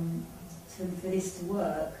of, for this to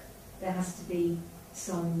work, there has to be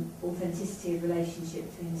some authenticity of relationship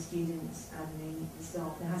between the students and the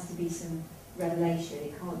staff. There has to be some revelation.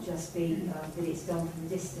 It can't just be that it's done from a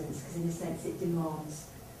distance, because in a sense it demands,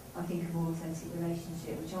 I think, a more authentic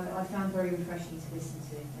relationship, which I found very refreshing to listen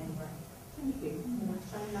to anyway. Thank you.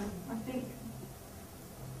 I think,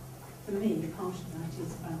 for me, part of that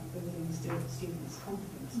is about building students'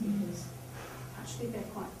 confidence, because actually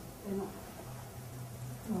they're not,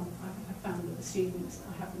 well, I've found that the students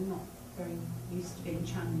are not very used to being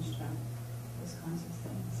challenged about those kinds of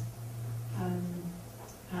things.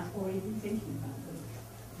 or even thinking about them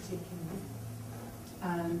particularly,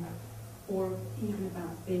 or even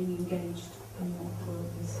about being engaged in what the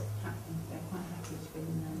world is happening. They're quite happy to be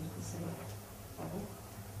in their little safe bubble.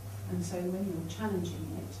 And so when you're challenging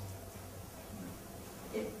it,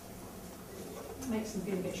 it makes them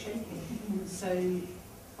feel a bit shaky. And so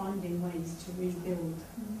finding ways to rebuild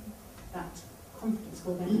that confidence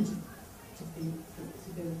for them to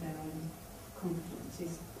build their own confidence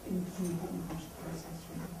is an important part of the process.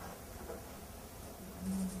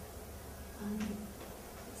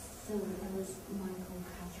 So there was Michael,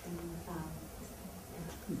 Catherine, and Val.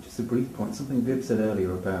 Just a brief point, something Viv said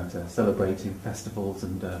earlier about celebrating festivals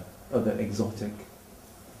and other exotic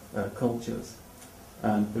cultures.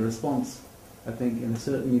 And the response, I think, in a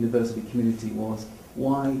certain university community was,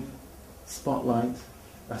 why spotlight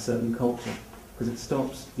a certain culture? Because it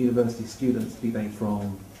stops university students, be they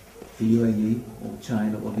from the UAE or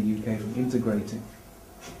China or the UK, from integrating.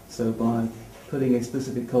 So by putting a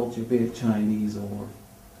specific culture, be it Chinese or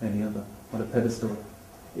any other, on a pedestal,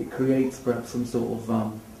 it creates perhaps some sort of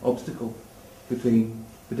obstacle between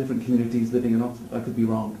the different communities living in Oxford. I could be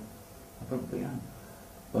wrong, I probably am.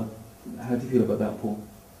 But how do you feel about that, Paul?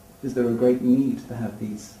 Is there a great need to have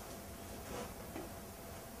these?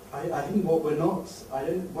 I think what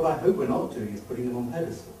I hope we're not doing is putting them on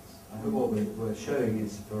pedestals. I hope what we're showing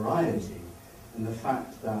is variety, and the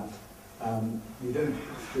fact that you don't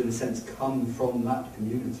have to, in a sense, come from that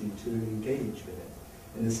community to engage with it.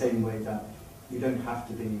 In the same way that you don't have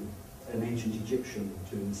to be an ancient Egyptian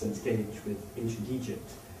to, in a sense, engage with ancient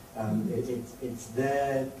Egypt. It's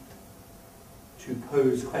there to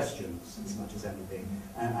pose questions as much as anything,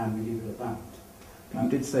 and we leave it at that. You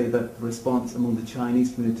did say that the response among the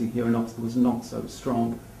Chinese community here in Oxford was not so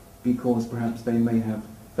strong because perhaps they may have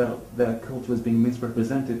felt their culture was being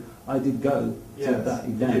misrepresented. I did go to that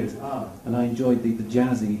event, and I enjoyed the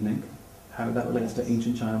jazz evening. How that relates to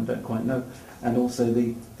ancient China, I don't quite know. And also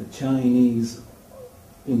the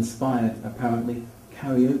Chinese-inspired, apparently,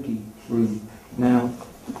 karaoke room. Now,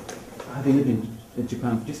 having lived in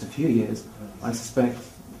Japan for just a few years, I suspect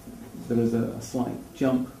there is a slight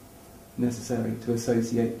jump necessary to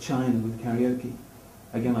associate China with karaoke.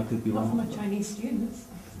 Again, I could be wrong. Not for my Chinese students.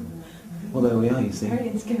 Well, there we are, you see. Very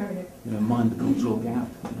inscary. You know, mind the cultural gap.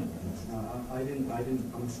 I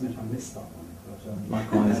must admit I missed that one. But,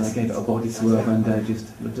 likewise, I gave it a body swerve and just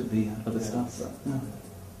looked at the other stuff. Yeah.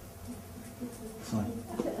 Sorry.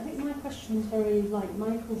 I think my question is very like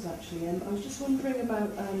Michael's actually. I was just wondering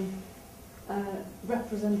about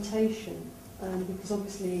representation, because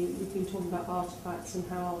obviously we've been talking about artefacts and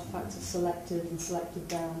how artefacts are selected and selected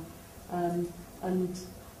down.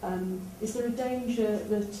 Is there a danger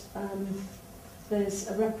that there's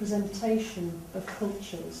a representation of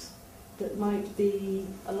cultures that might be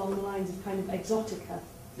along the lines of kind of exotica?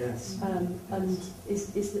 Yes. And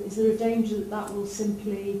is there a danger that that will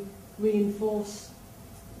simply reinforce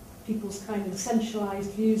people's kind of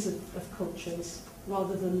essentialised views of cultures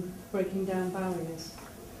rather than breaking down barriers?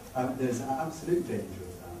 There's an absolute danger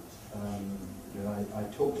of that. I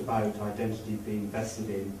talked about identity being vested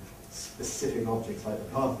in specific objects like the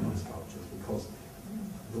Parthenon sculptures because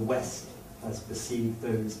the West has perceived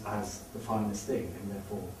those as the finest thing, and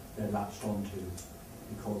therefore they're latched onto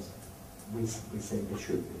because we say they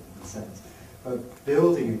should be, in a sense. But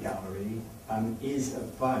building a gallery is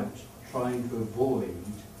about trying to avoid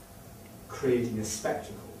creating a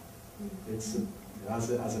spectacle. It's as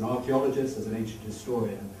an archaeologist, as an ancient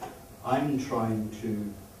historian, I'm trying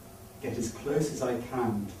to get as close as I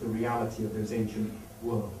can to the reality of those ancient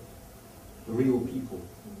world, the real people.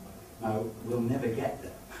 Now, we'll never get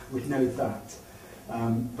there, we know that.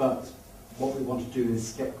 But what we want to do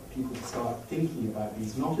is get people to start thinking about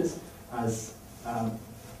these, not as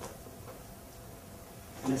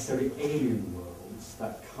necessarily alien worlds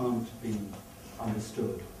that can't be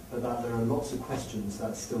understood, but that there are lots of questions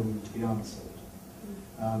that still need to be answered.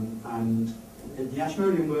 And the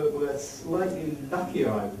Ashmolean were slightly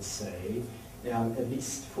luckier, I would say, at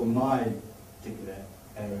least for my particular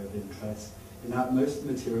area of interest, in that most of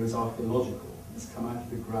the material is archaeological. It's come out of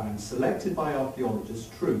the ground, selected by archaeologists,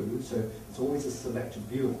 true, so it's always a selected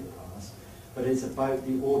view of the past, but it's about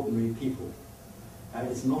the ordinary people.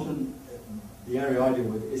 It's not the area I deal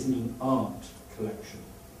with isn't an art collection,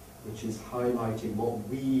 which is highlighting what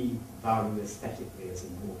we value aesthetically as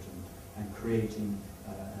important and creating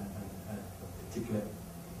a particular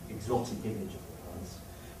exotic image of the past.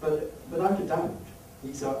 But without a doubt,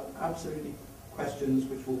 these are absolutely questions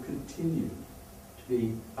which will continue to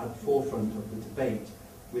be at the forefront of the debate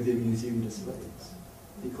within museum displays,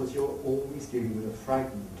 because you're always dealing with a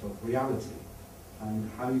fragment of reality, and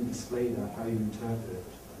how you display that, how you interpret it,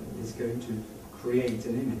 is going to create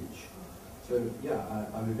an image. So yeah,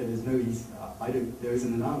 I mean, there's no easy, there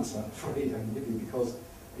isn't an answer, I'm afraid, I can give you, because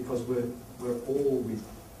we're always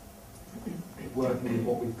working with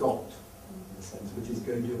what we've got, in a sense, which is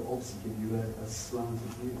going to obviously give you a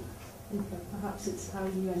slanted view. Okay. Perhaps it's how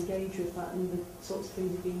you engage with that and the sorts of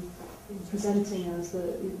things you've been presenting as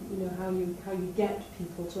how you get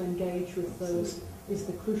people to engage with those is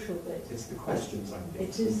the crucial bit. It's the questions, I think.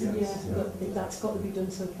 It is, yes, yeah, but that's got to be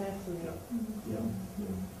done so carefully. Yeah.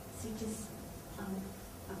 So just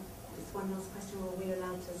one last question, or are we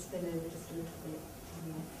allowed to spin over just a little bit?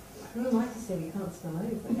 Who am I to say you can't spell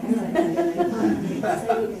over?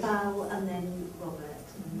 So Val and then Robert.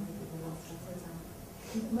 And the last one, so Val.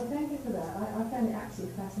 Well, thank you for that. I found it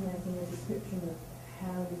absolutely fascinating, the description of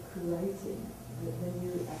how you're creating the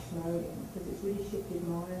new Ashmolean, because it's really shifted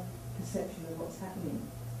my perception of what's happening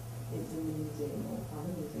in the museum or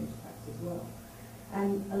other museums perhaps as well.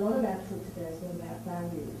 And a lot of our talk today has been about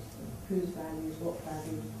values, whose values, what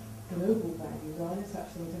values, global values, are there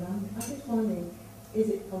such things? And I'm just wondering, is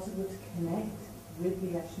it possible to connect with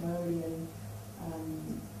the Ashmolean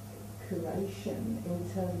curation in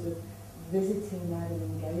terms of visiting that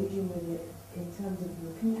and engaging with it, in terms of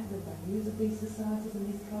looking at the values of these societies and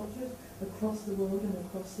these cultures across the world and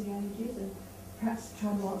across the ages, and perhaps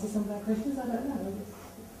trying to answer some of our questions? I don't know.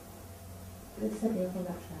 Let's set me off on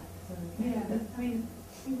that track. So. Yeah, but I mean,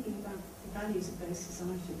 thinking about the values of those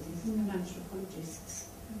societies, and anthropologists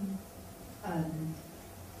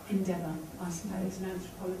endeavour, I suppose, and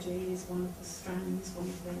anthropology is one of the strands, one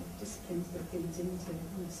of the disciplines that feeds into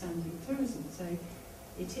understanding tourism. So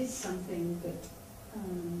it is something that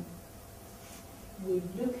we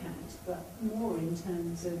look at, but more in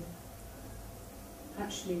terms of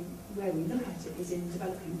actually where we look at it is in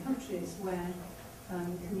developing countries where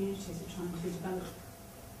communities are trying to develop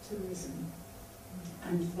tourism,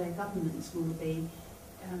 and their governments will be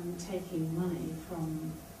taking money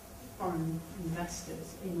from foreign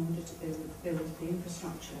investors in order to build the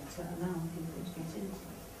infrastructure to allow people to get into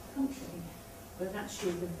the country. But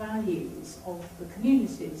actually the values of the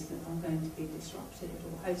communities that are going to be disrupted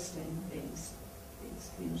or hosting these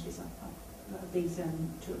communities, these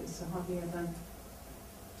tourists, are hardly ever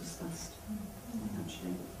discussed,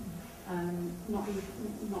 actually. Not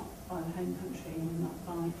by the home country and not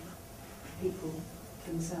by people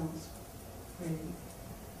themselves, really.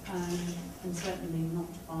 And certainly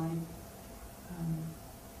not by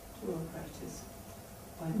tour operators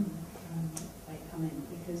when they come in,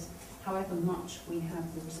 because however much we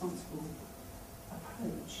have the responsible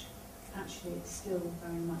approach, actually it's still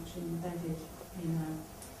very much embedded in a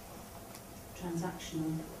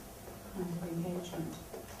transactional kind of engagement,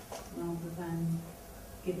 rather than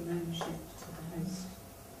giving ownership to the host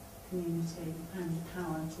community and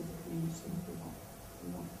power to the community for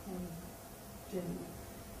what they do.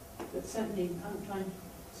 But certainly I'm trying to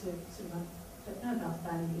sort of, I don't know about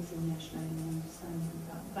values in the Ashmolean understanding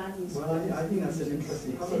about values. Well, I think that's an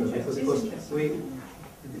interesting comment, because of course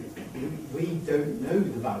we don't know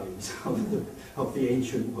the values of the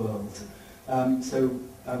ancient world. So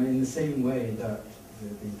I mean, in the same way that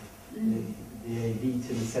the elite,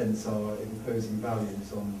 in a sense, are imposing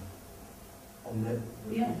values on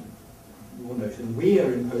your notion, we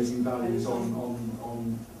are imposing values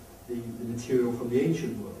on the material from the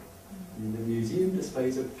ancient world. I mean, the museum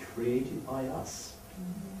displays are created by us.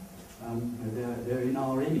 They're in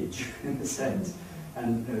our image, in a sense.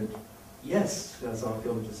 And yes, as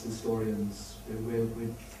archaeologists, historians,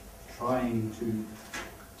 we're trying to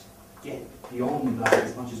get beyond that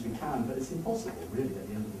as much as we can, but it's impossible, really, at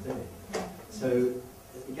the end of the day. So,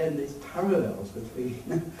 again, there's parallels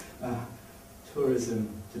between tourism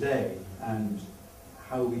today and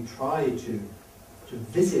how we try to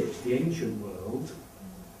visit the ancient world.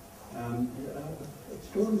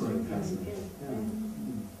 Extraordinary, fascinating.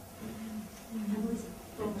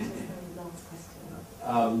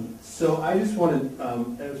 So I just wanted,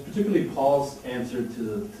 it was particularly Paul's answer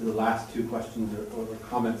to the last two questions or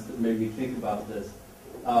comments that made me think about this,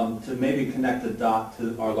 to maybe connect the dot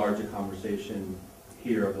to our larger conversation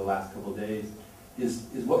here over the last couple of days, is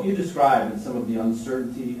what you described, and some of the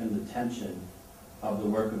uncertainty and the tension of the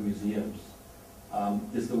work of museums,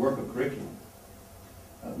 is the work of curriculum.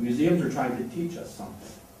 Museums are trying to teach us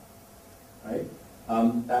something, right?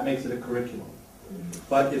 That makes it a curriculum.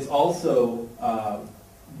 But it's also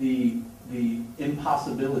the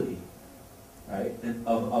impossibility, right,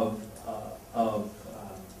 of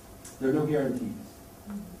there are no guarantees,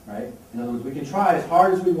 right? In other words, we can try as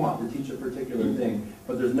hard as we want to teach a particular thing,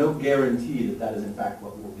 but there's no guarantee that that is in fact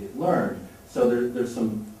what will get learned. So there's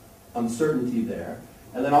some uncertainty there.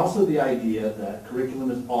 And then also the idea that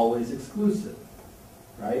curriculum is always exclusive,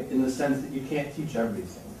 right? In the sense that you can't teach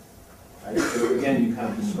everything, right? So again, you kind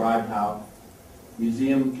of described how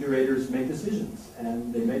museum curators make decisions,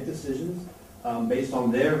 and they make decisions based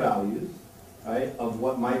on their values, right, of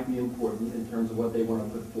what might be important in terms of what they want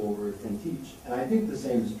to put forward and teach. And I think the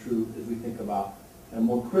same is true as we think about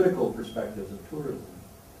more critical perspectives of tourism.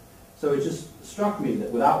 So it just struck me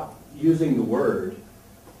that without using the word,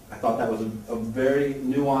 I thought that was a very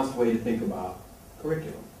nuanced way to think about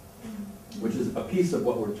curriculum, which is a piece of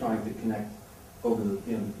what we're trying to connect over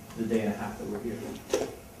the day and a half that we're here.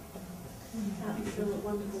 That was a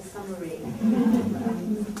wonderful summary.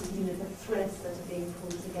 The threads that are being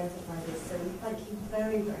pulled together by this. So thank you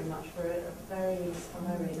very, very much for a very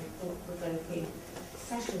inspiring, thought-provoking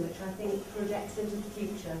session, which I think projects into the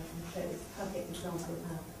future and shows a perfect example of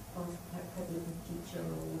how past, present, and future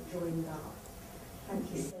are all joined up. Thank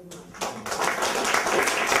you so much.